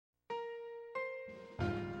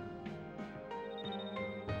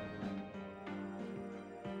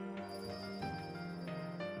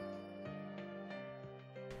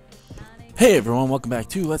Hey everyone, welcome back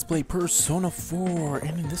to Let's Play Persona 4,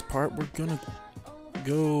 and in this part we're gonna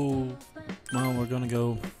go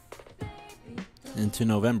into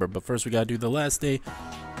November, but first we gotta do the last day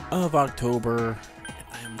of October, and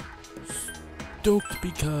I'm stoked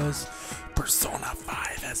because Persona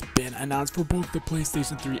 5 has been announced for both the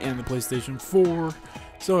PlayStation 3 and the PlayStation 4,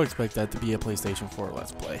 so expect that to be a PlayStation 4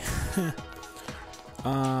 Let's Play.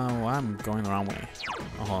 Well, I'm going the wrong way.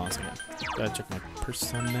 Oh, hold on a second. Gotta check my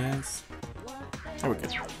personas. There we go.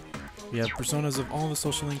 We have personas of all the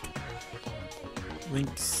social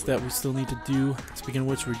links that we still need to do. Speaking of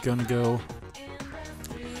which, we're gonna go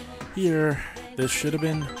here. This should have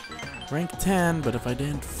been rank 10, but if I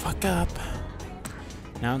didn't fuck up,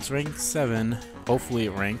 now it's rank 7. Hopefully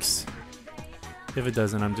it ranks. If it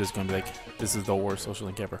doesn't, I'm just gonna be like, this is the worst social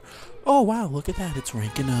link ever. Oh wow, look at that, it's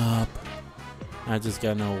ranking up. I just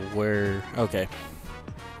gotta know where. Okay.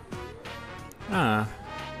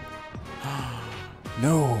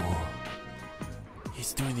 No.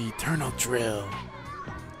 He's doing the eternal drill.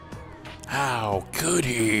 How could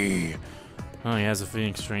he? Oh, he has a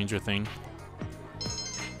Phoenix Stranger thing.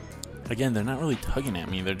 Again, they're not really tugging at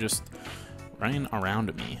me. They're just running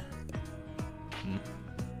around me.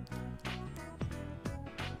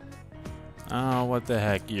 Oh, what the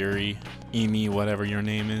heck, Yuri? Emi, whatever your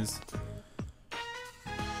name is.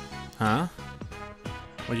 Huh?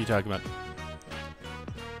 What are you talking about?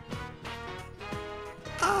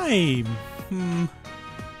 You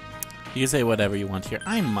can say whatever you want here.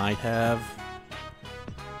 I might have.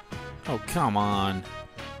 Oh, come on.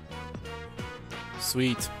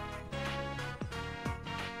 Sweet.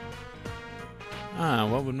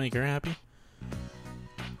 What would make her happy?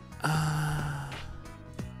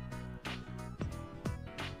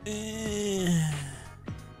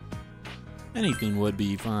 Anything would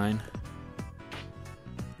be fine.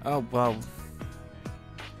 Oh, well.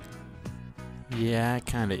 Yeah, it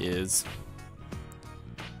kinda is.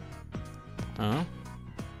 Huh?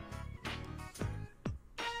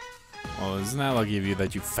 Well, isn't that lucky of you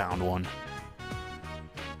that you found one?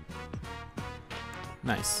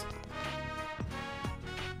 Nice.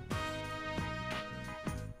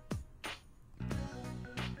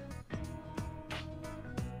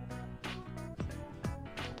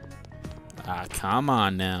 Ah, come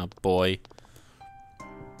on now, boy.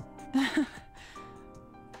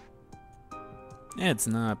 It's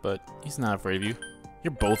not, but he's not afraid of you.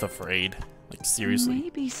 You're both afraid. Like, seriously.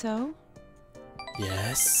 Maybe so.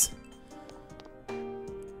 Yes.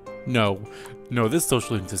 No. No, this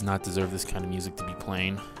social link does not deserve this kind of music to be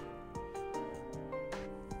playing.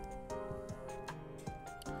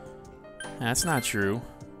 That's not true.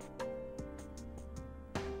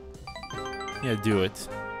 Yeah, do it.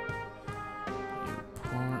 You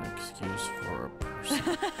poor excuse for a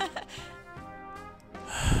person.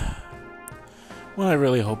 Well, I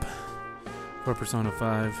really hope for Persona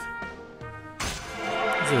 5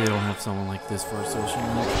 they don't have someone like this for a social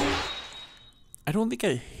link. I don't think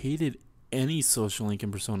I hated any social link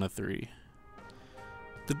in Persona 3.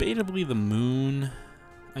 Debatably the moon,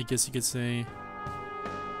 I guess you could say.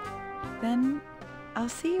 Then I'll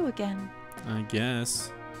see you again. I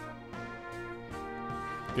guess.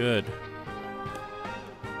 Good.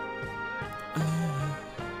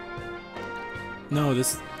 No,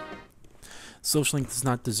 this social link does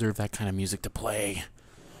not deserve that kind of music to play.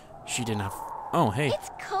 She didn't have. Oh, hey. It's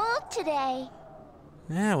cold today.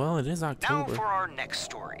 Yeah, well, it is October. Now for our next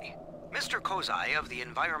story. Mr. Kozai of the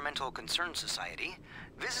Environmental Concern Society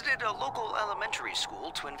visited a local elementary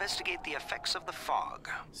school to investigate the effects of the fog.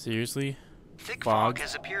 Seriously? Thick fog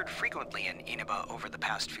has appeared frequently in Inaba over the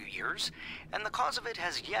past few years, and the cause of it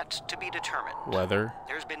has yet to be determined. Weather?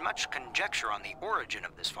 There's been much conjecture on the origin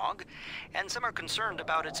of this fog, and some are concerned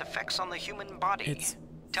about its effects on the human body. It's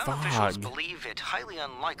Town fog. officials believe it highly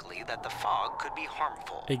unlikely that the fog could be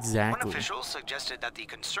harmful. Exactly. One official suggested that the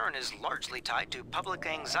concern is largely tied to public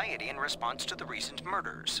anxiety in response to the recent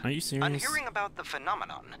murders. Are you serious? On hearing about the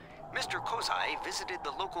phenomenon, Mr. Kozai visited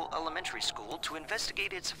the local elementary school to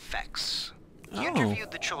investigate its effects. He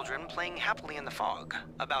interviewed the children playing happily in the fog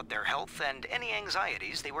about their health and any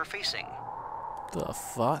anxieties they were facing. The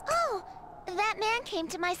fuck? Oh, that man came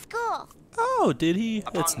to my school. Oh, did he?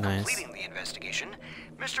 That's Upon nice. completing the investigation,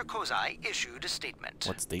 Mr. Kozai issued a statement.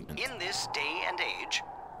 What statement? In this day and age,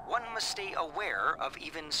 one must stay aware of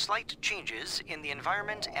even slight changes in the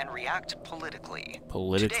environment and react politically.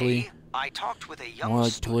 Politically? Today, I talked with a young More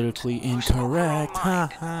student politically who spoke her own incorrect.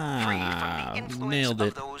 mind, Ha free from ha. the influence Nailed it.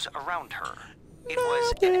 of those around her. It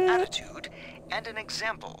was an attitude and an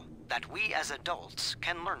example that we as adults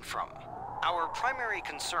can learn from. Our primary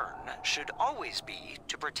concern should always be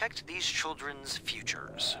to protect these children's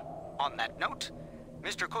futures. On that note,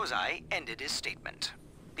 Mr. Kozai ended his statement.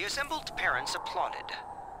 The assembled parents applauded,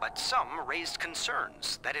 but some raised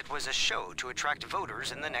concerns that it was a show to attract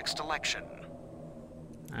voters in the next election.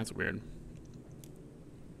 That's weird.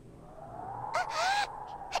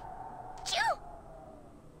 Achoo!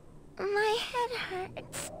 My head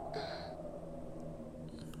hurts.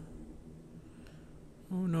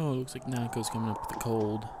 Oh no, looks like Nanako's coming up with a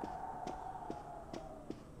cold.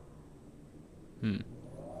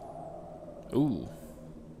 Ooh.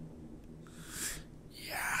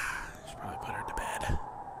 Yeah, should probably put her to bed.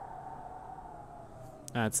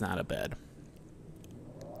 That's not a bed.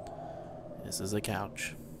 This is a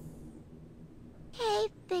couch. Hey,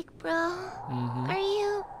 big bro. Are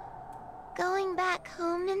you going back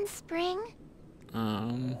home in spring?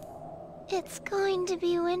 It's going to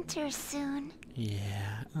be winter soon.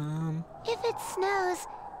 Yeah, If it snows,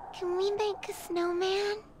 can we make a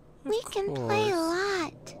snowman? We can play a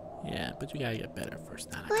lot. yeah, but you gotta get better first,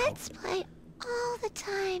 Nanako. Let's play all the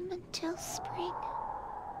time until spring.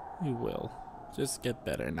 You will. Just get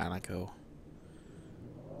better, Nanako.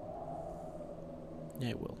 Yeah,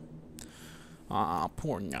 it will. Ah,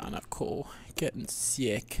 poor Nanako. Getting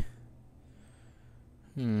sick.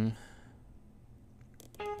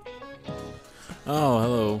 Oh,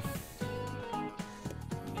 hello.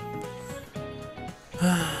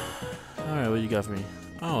 Alright, what you got for me?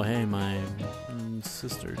 Oh, hey, my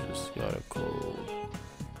sister just got a cold.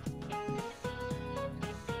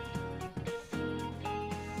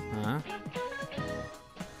 Huh?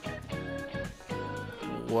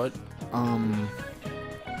 What?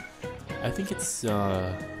 I think it's,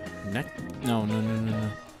 neck? No.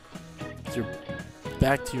 It's your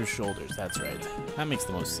back to your shoulders, that's right. That makes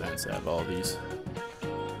the most sense out of all these.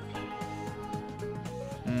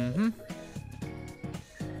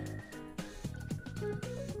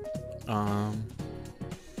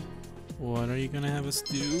 What are you gonna have us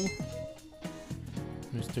do?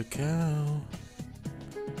 Mr. Cow.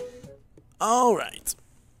 Alright.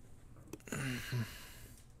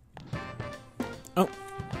 Oh.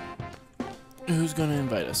 Who's gonna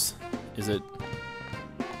invite us? Is it...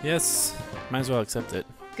 Yes, might as well accept it.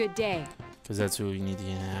 Good day. Because that's who we need to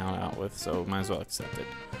hang out with, so might as well accept it.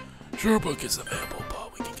 Sure, book is available,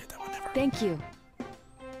 but we can get that whenever. Thank you.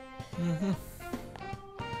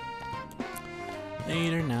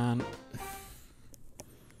 Later, Nan.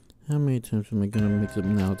 How many times am I gonna mix up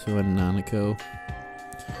Naruto and Nanako?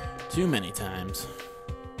 Too many times.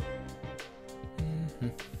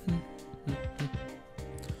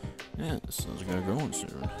 Yeah, this is gonna go on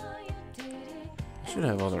soon. I should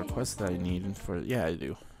have all the requests that I need for. Yeah, I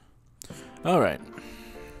do. Alright.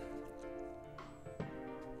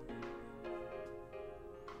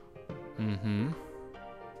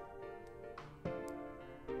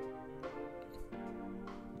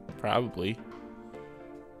 Probably.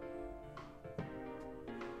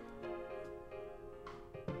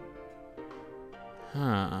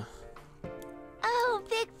 Huh. Oh,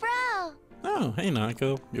 big bro. Oh, hey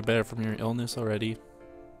Nanako. You're better from your illness already.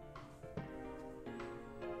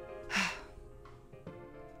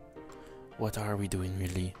 What are we doing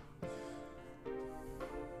really?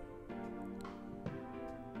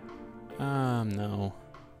 No.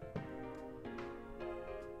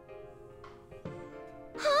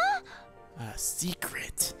 Huh? A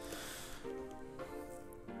secret.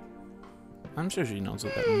 I'm sure she knows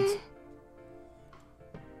what that means.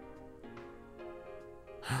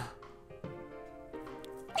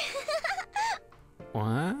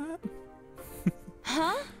 What?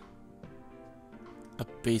 Huh? A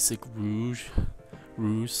basic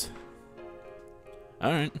ruse.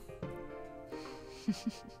 Alright.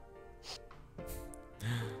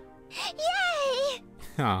 Yay!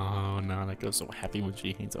 Oh, Nanako's so happy when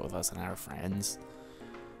she hangs out with us and our friends.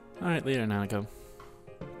 Alright, later, Nanako.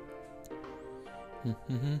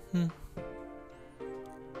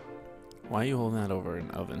 Why are you holding that over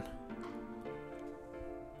an oven?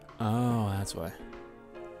 Oh, that's why.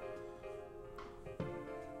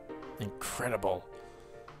 Incredible.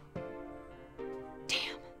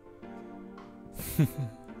 Damn.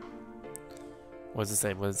 What does it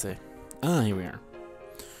say? What does it say? Ah, here we are.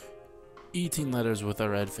 Eating letters with a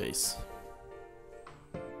red face.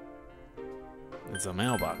 It's a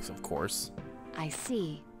mailbox, of course. I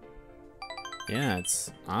see. Yeah,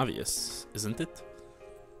 it's obvious, isn't it?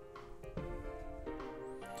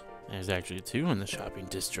 There's actually two in the shopping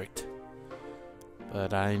district.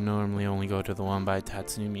 But I normally only go to the one by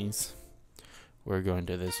Tatsumi's. We're going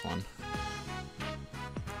to this one.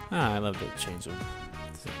 Ah, I love the change of...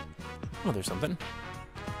 Oh, there's something.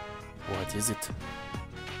 What is it?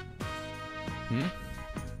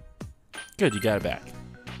 Good, you got it back.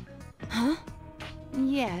 Huh?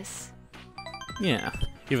 Yes. Yeah.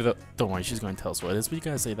 Even though, don't worry, she's going to tell us what it is, but you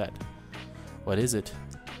gotta say that. What is it?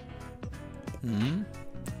 Hmm?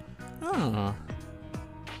 Oh.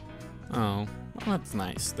 Oh. Well, that's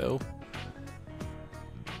nice, though.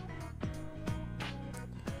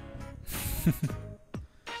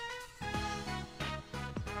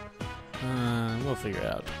 We'll figure it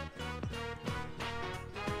out.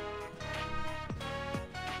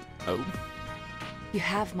 Oh. You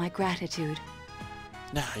have my gratitude.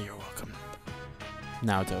 Nah, you're welcome.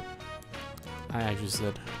 Naoto. I actually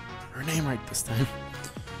said her name right this time.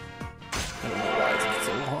 I don't know why it's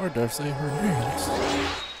so hard to say her name.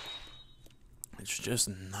 It's just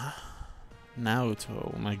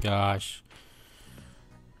Naoto. Oh my gosh.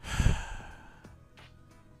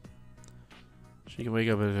 She can wake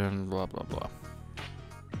up and blah blah blah.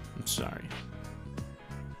 I'm sorry.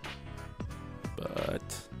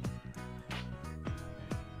 But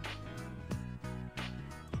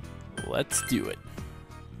let's do it.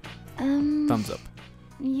 Thumbs up.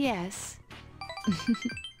 Yes.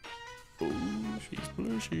 Oh, she's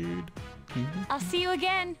blushing. I'll see you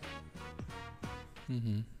again.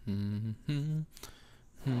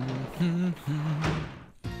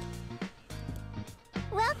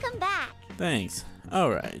 Welcome back. Thanks.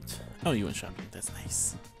 Alright. Oh, you went shopping. That's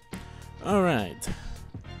nice. Alright.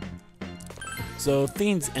 So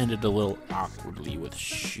things ended a little awkwardly with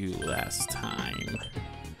Shu last time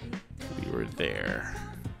we were there.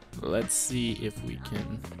 Let's see if we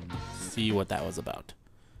can see what that was about.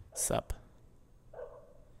 Sup.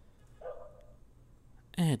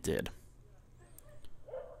 It did.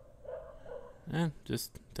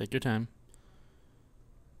 Just take your time.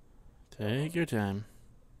 Take your time.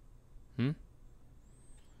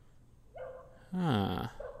 Huh.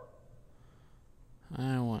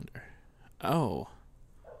 I wonder. Oh.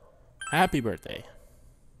 Happy birthday.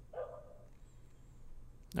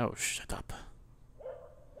 Oh, shut up.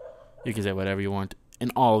 You can say whatever you want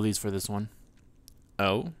in all of these for this one.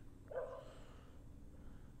 Oh.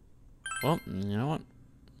 Well, you know what?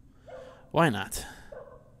 Why not?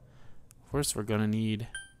 First, we're gonna need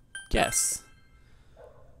guess.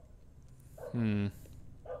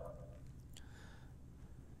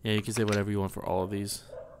 Yeah, you can say whatever you want for all of these.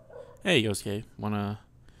 Hey, Yosuke, wanna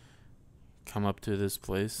come up to this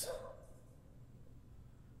place?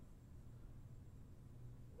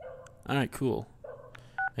 Alright, cool.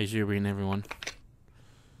 Make sure you're bringing everyone.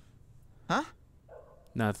 Huh?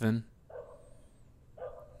 Nothing.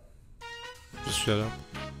 Just shut up.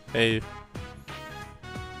 Hey.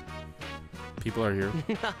 People are here.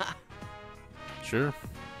 Sure.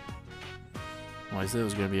 Well, I said it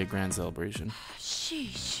was gonna be a grand celebration.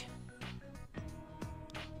 Sheesh.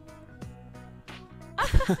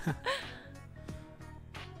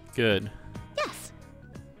 Good. Yes.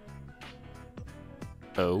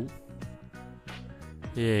 Oh.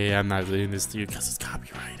 Yeah, I'm not doing this to you because it's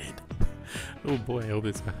copyrighted. Oh boy, I hope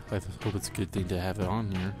it's a good thing to have it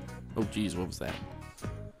on here. Oh geez, what was that?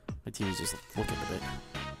 My TV's just looking a bit.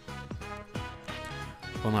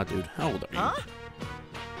 Well, not dude. How old are you? Huh?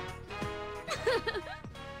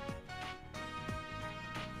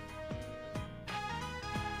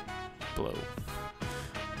 Blow.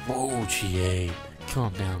 Whoa, Chie.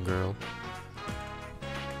 Calm down, girl.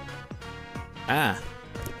 Ah.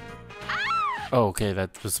 Oh, okay,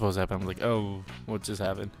 that was supposed to happen. I'm like, oh, what just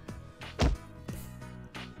happened?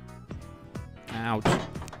 Ouch.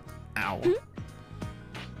 Ow.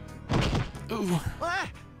 Ooh.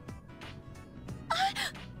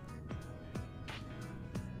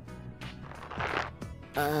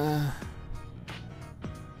 Ah!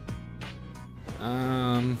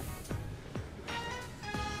 I'm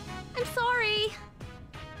sorry.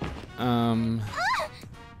 Oh,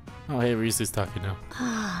 hey, Reese's talking now.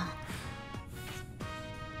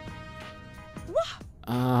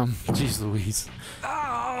 Jeez Louise.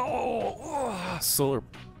 Ow! Solar.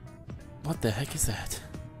 What the heck is that?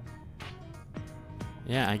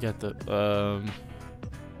 Yeah, I got the,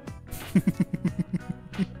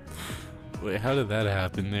 Wait, how did that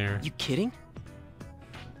happen there? You kidding?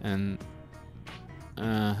 And,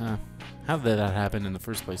 how did that happen in the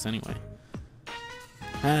first place anyway?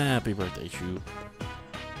 Happy birthday, Shu.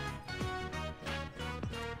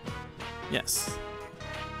 Yes.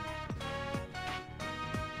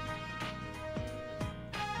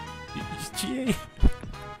 GA.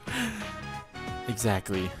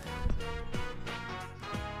 Exactly.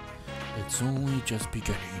 It's only just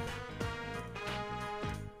beginning.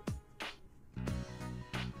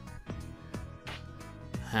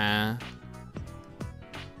 Huh?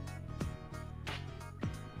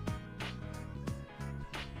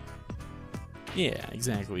 Yeah,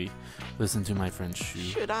 exactly. Listen to my friend Shu.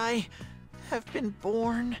 Should I have been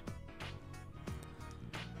born?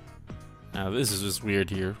 Now this is just weird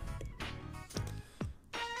here.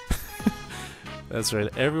 That's right,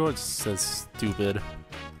 everyone just says stupid.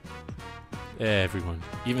 Everyone.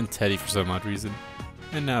 Even Teddy for some odd reason.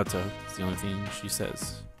 And Naoto is the only thing she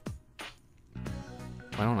says.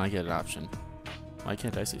 Why don't I get an option? Why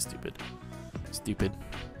can't I say stupid? Stupid.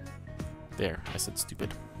 There, I said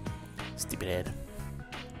stupid. Stupid head.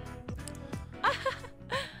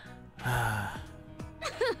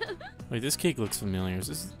 Wait, this cake looks familiar. Is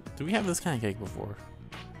this, do we have this kind of cake before?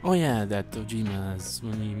 Oh yeah, that Dojima's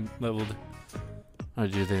when he leveled. Or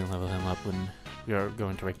do they level him up when we are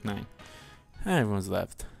going to rank 9? Everyone's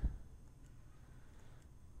left.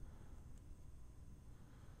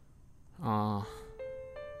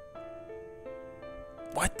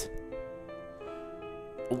 What?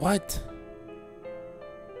 What?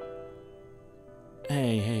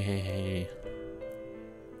 Hey.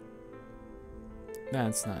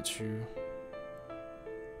 That's not true.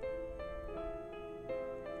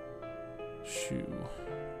 Shoo.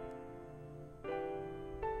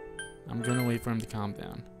 I'm gonna wait for him to calm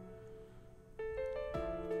down.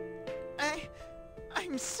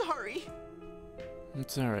 I'm sorry.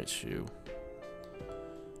 It's alright, Shu.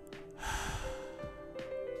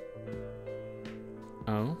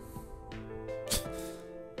 Oh?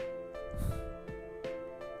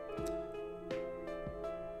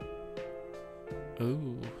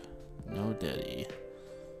 Oh, no daddy.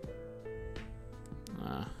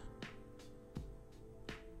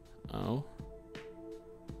 Oh.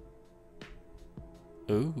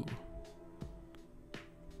 Ooh.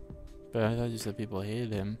 But I thought you said people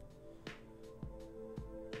hated him.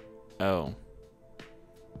 Oh.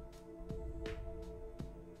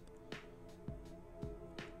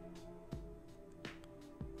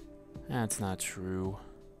 That's not true.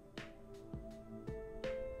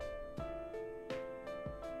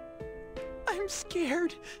 I'm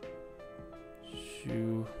scared.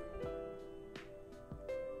 Shoo.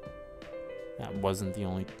 That wasn't the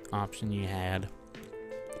only option you had.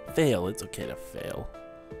 Fail. It's okay to fail.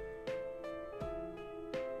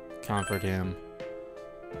 Comfort him.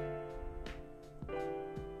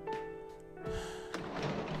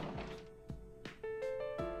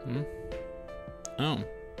 Oh.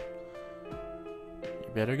 You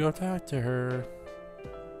better go talk to her.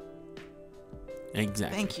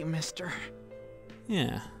 Exactly. Thank you, mister.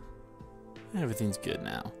 Yeah. Everything's good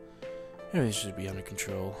now. Everything should be under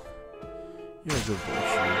control. You're a good boy,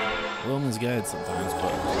 Shu. Well, misguided sometimes,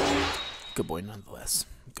 but good boy nonetheless.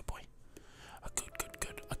 Good boy. A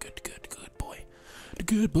good boy. The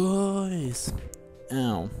good boys.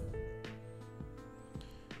 Ow.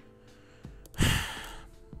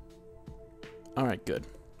 Alright, good.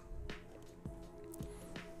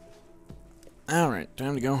 Alright,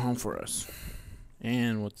 time to go home for us.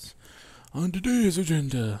 And what's on today's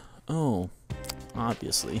agenda? Oh,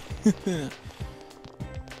 obviously.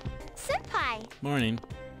 Senpai! Morning.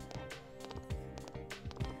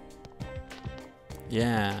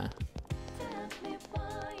 Yeah.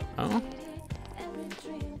 Oh?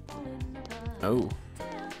 Oh.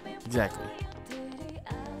 Exactly.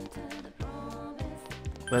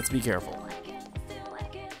 Let's be careful.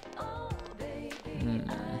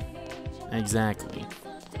 Exactly.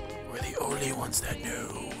 We're the only ones that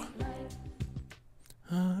know.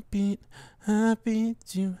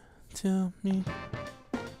 Heartbeat, you tell me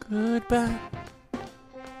goodbye.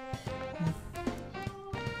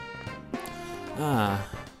 Ah.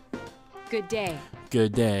 Good day.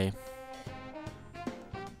 Good day.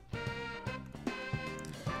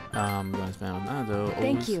 I'm gonna spend with Nato.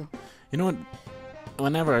 Thank you. You know what?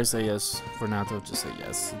 Whenever I say yes for Nato, just say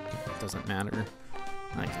yes. It doesn't matter.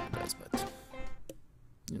 I think it does, but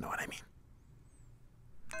you know what I mean.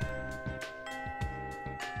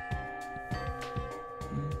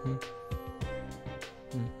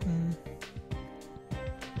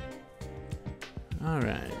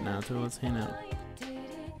 Alright, Nato, let's hang out.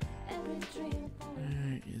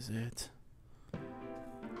 Where is it?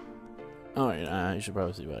 Alright, I should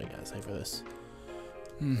probably see what I gotta say for this.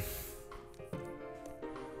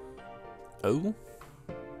 Oh?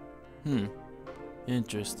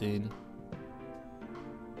 Interesting.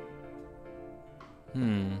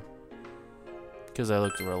 Because I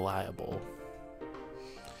looked reliable.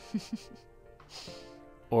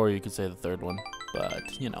 Or you could say the third one,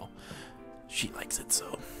 but, you know, she likes it,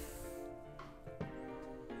 so.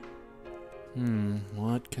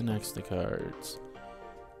 What connects the cards?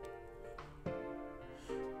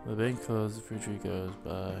 The bank closes, the fruit tree goes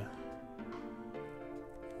by.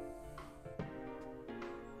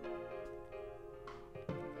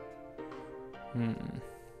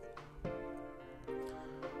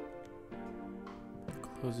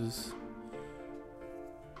 poses.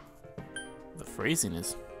 The phrasing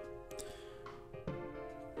is.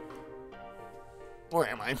 Where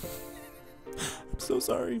am I? I'm so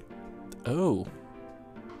sorry. Oh.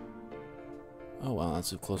 Oh wow,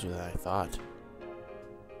 that's closer than I thought.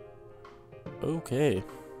 Okay.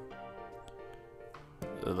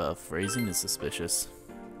 The phrasing is suspicious.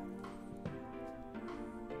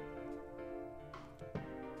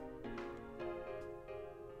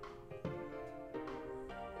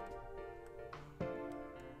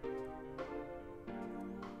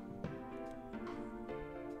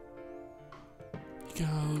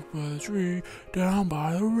 Go by the tree down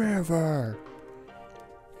by the river.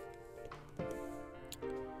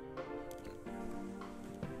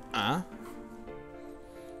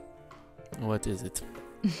 What is it?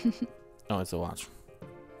 Oh, it's a watch.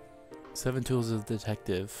 7 Tools of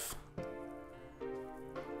Detective.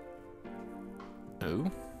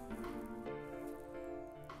 Oh.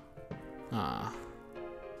 Ah.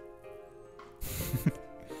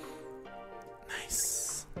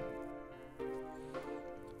 Nice.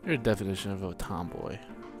 Your definition of a tomboy.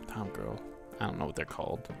 Tomgirl. I don't know what they're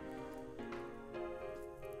called.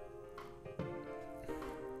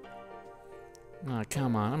 Oh,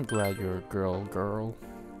 come on. I'm glad you're a girl.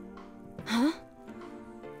 Huh?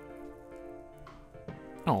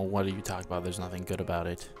 Oh, what are you talking about? There's nothing good about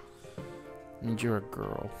it. I mean, you're a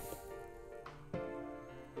girl.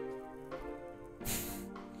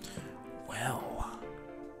 Well,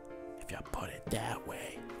 if you put it that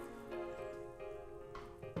way.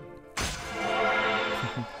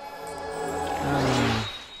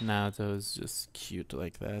 Naruto is just cute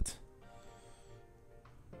like that.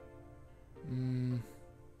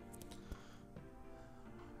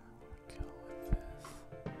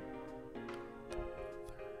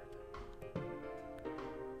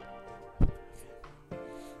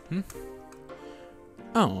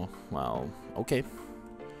 Oh, well, okay.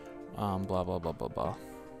 Blah blah blah blah blah.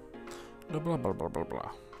 Blah blah blah blah blah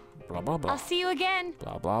blah. Blah blah blah. I'll see you again.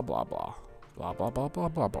 Blah blah blah blah. Blah blah blah blah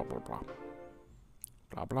blah blah blah blah.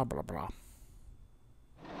 Blah blah blah blah.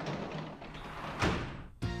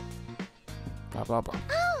 Blah blah blah.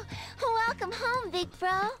 Oh, welcome home, big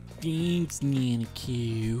bro. Thanks,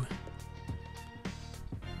 Nanako.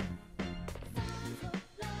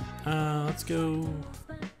 Let's go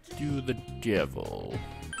do the devil.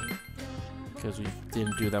 Because we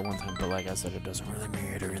didn't do that one time, but like I said, it doesn't really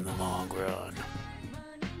matter in the long run.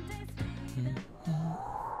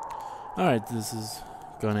 Alright, this is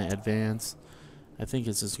gonna advance. I think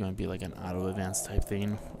it's just gonna be like an auto advance type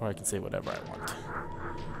thing, or I can say whatever I want.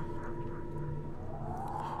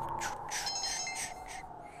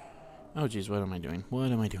 Oh geez, what am I doing?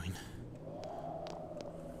 What am I doing?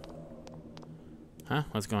 Huh?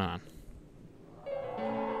 What's going on?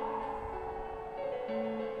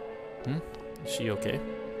 Is she okay?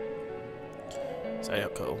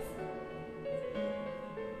 Sayako.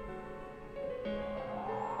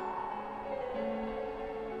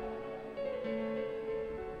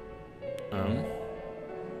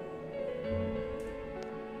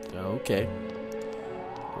 Okay.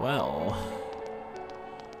 Well,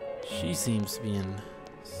 she seems to be in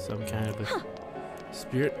some kind of a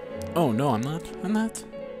spirit. Oh no, I'm not. I'm not.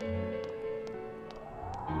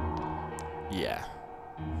 Yeah.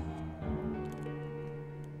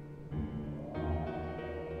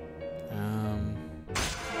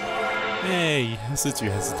 Hey, since you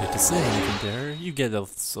hesitate to say anything to her, you get a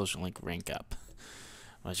social link rank up.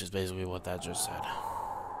 Which is basically what that just said.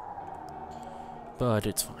 But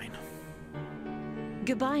it's fine.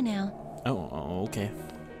 Goodbye now. Oh, okay.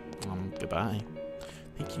 Goodbye.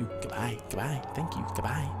 Thank you. Goodbye. Goodbye. Thank you.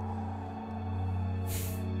 Goodbye.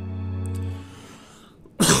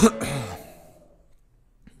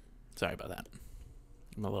 Sorry about that.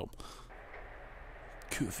 I'm a little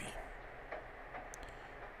goofy.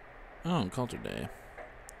 Oh, culture day.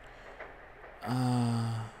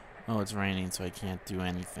 Oh, it's raining, so I can't do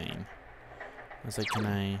anything. I was like, can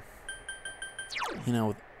I,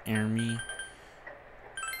 with Army?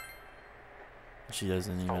 She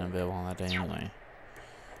doesn't even available on that day anyway.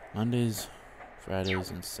 Mondays, Fridays,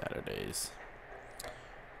 and Saturdays.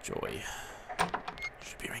 Joy.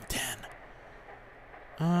 Should be rank 10.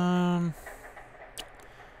 I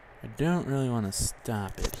don't really want to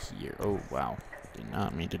stop it here. Oh, wow. Did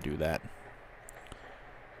not mean to do that.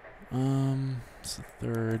 It's the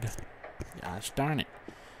 3rd. Gosh darn it.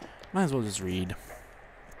 Might as well just read.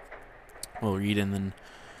 We'll read and then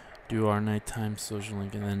do our nighttime social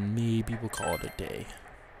link, and then maybe we'll call it a day.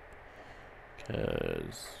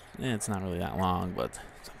 Because it's not really that long, but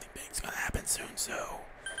something big's gonna happen soon, so.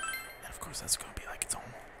 And of course, that's gonna be like its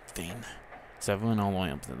own thing. Except if I went all the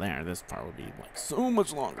way up to there, this part would be like so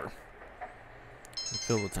much longer. I'm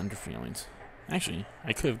filled with tender feelings. Actually,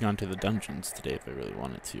 I could have gone to the dungeons today if I really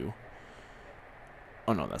wanted to.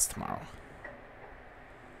 Oh no, that's tomorrow.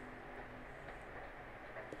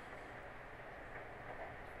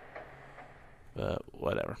 But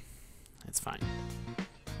whatever. It's fine.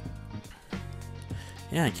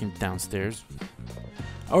 Yeah, I came downstairs.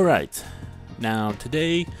 Alright. Now,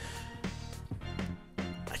 today,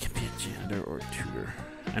 I can be a janitor or a tutor.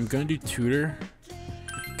 I'm going to do tutor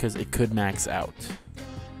because it could max out.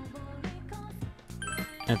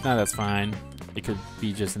 And if not, that's fine. It could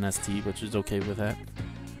be just an ST, which is okay with that.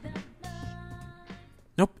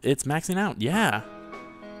 Nope, it's maxing out. Yeah.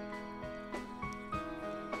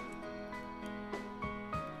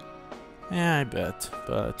 Yeah, I bet,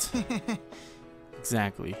 but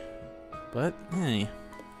exactly. But hey.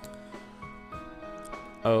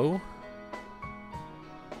 Oh.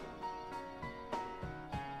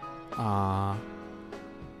 Ah.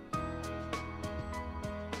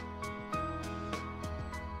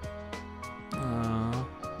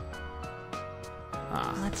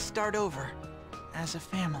 Let's start over. As a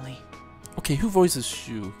family. Okay, who voices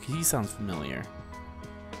Shu? 'Cause he sounds familiar.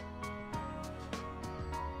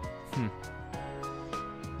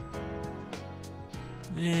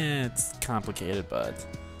 Yeah, it's complicated, but...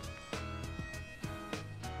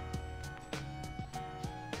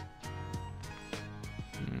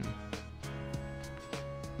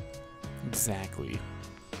 Exactly.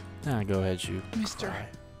 Ah, go ahead, Shu. Mister, Cry.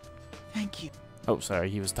 thank you. Oh, sorry,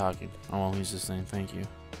 he was talking. Oh, well, he's just saying thank you.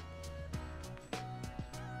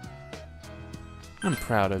 I'm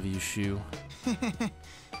proud of you, Shu.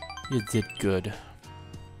 You did good.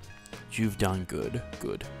 You've done good.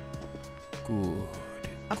 Good. Good.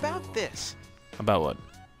 About this. About what?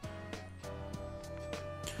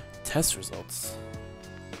 Test results.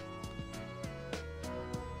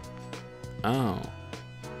 Oh.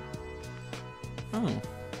 Oh.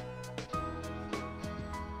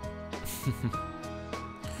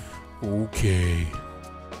 Okay.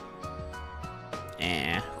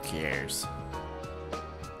 Who cares?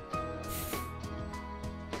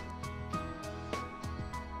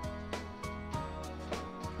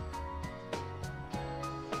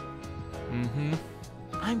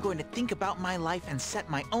 I'm going to think about my life and set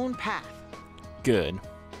my own path. Good.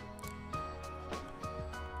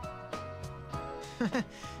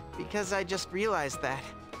 Because I just realized that.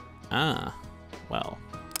 Ah. Well.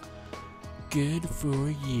 Good for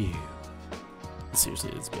you.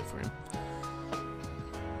 Seriously, it's good for him.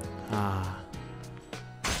 Ah.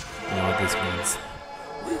 You know what this means?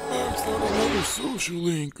 We maxed out another social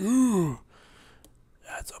link. Ooh.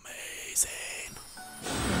 That's amazing.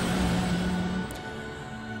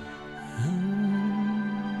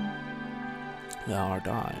 Thou art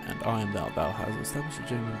I, and I am thou. Thou hast established a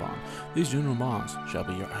genuine bond. These genuine bonds shall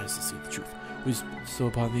be your eyes to see the truth. We bestow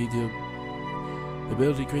upon thee the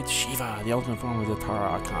ability to create Shiva, the ultimate form of the Tara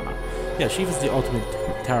Arcana. Yeah, Shiva's the ultimate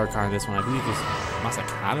Tara Arcana in this one. I believe is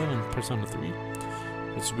Masakato in Persona 3.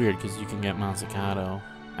 It's weird because you can get Masakato.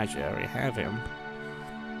 Actually, I already have him.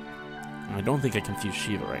 I don't think I can fuse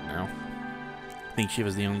Shiva right now. I think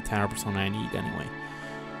Shiva's the only Tower persona I need anyway.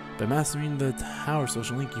 By mastering the Tower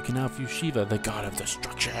social link, you can now fuse Shiva, the god of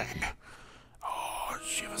destruction. Oh,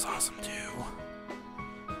 Shiva's awesome too.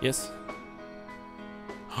 Yes?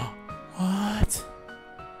 What?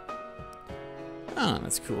 Oh,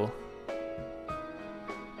 that's cool.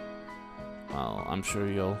 Well, I'm sure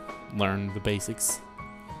you'll learn the basics.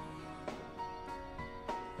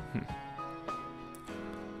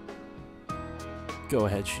 Go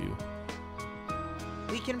ahead, Shu.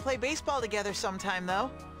 We can play baseball together sometime,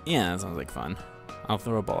 though. Yeah, that sounds like fun. I'll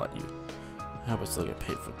throw a ball at you. I hope I still get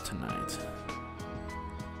paid for tonight.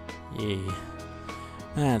 Yay.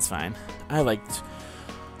 That's fine. I liked...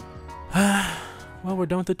 well, we're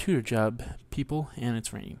done with the tutor job, people, and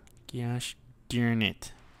it's raining. Gosh darn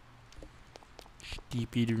it.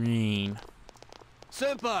 Stupid rain.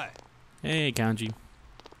 Senpai! Hey, Kanji.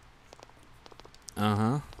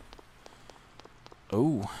 Uh-huh.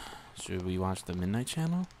 Oh, should we watch the Midnight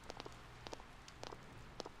Channel?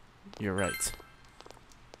 You're right.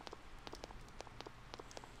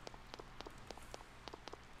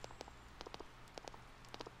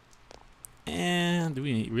 And do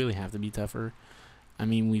we really have to be tougher? I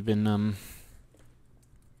mean, we've been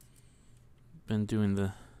doing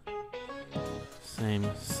the same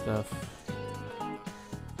stuff.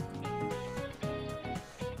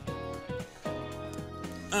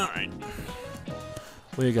 All right.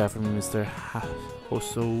 What do you got from me, Mr.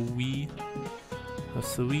 Hosowi?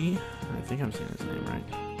 Hosowi? I think I'm saying his name right.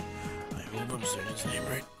 I hope I'm saying his name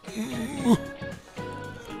right.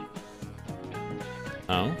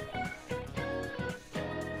 Oh?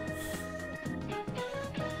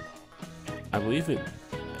 I believe it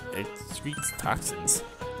excretes toxins.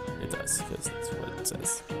 It does, because that's what it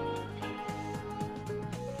says.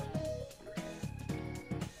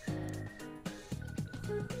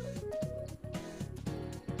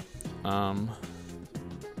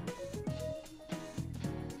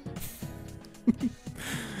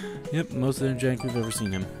 Yep, most energetic we've ever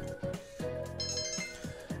seen him.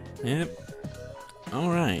 Yep.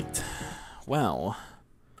 Alright. Well.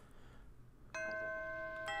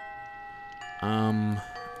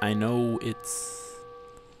 I know it's...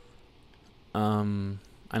 I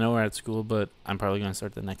know we're at school, but I'm probably going to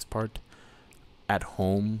start the next part at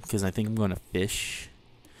home, because I think I'm going to fish.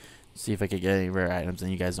 See if I could get any rare items, and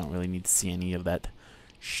you guys don't really need to see any of that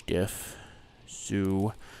stuff.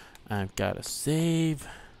 So, I've got to save.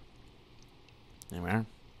 There we are.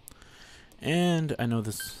 And I know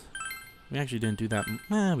this... We actually didn't do that...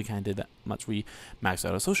 we kind of did that much. We maxed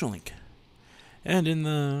out a social link. And in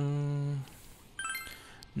the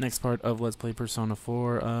next part of Let's Play Persona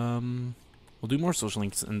 4, we'll do more social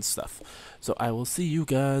links and stuff. So I will see you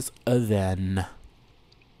guys then.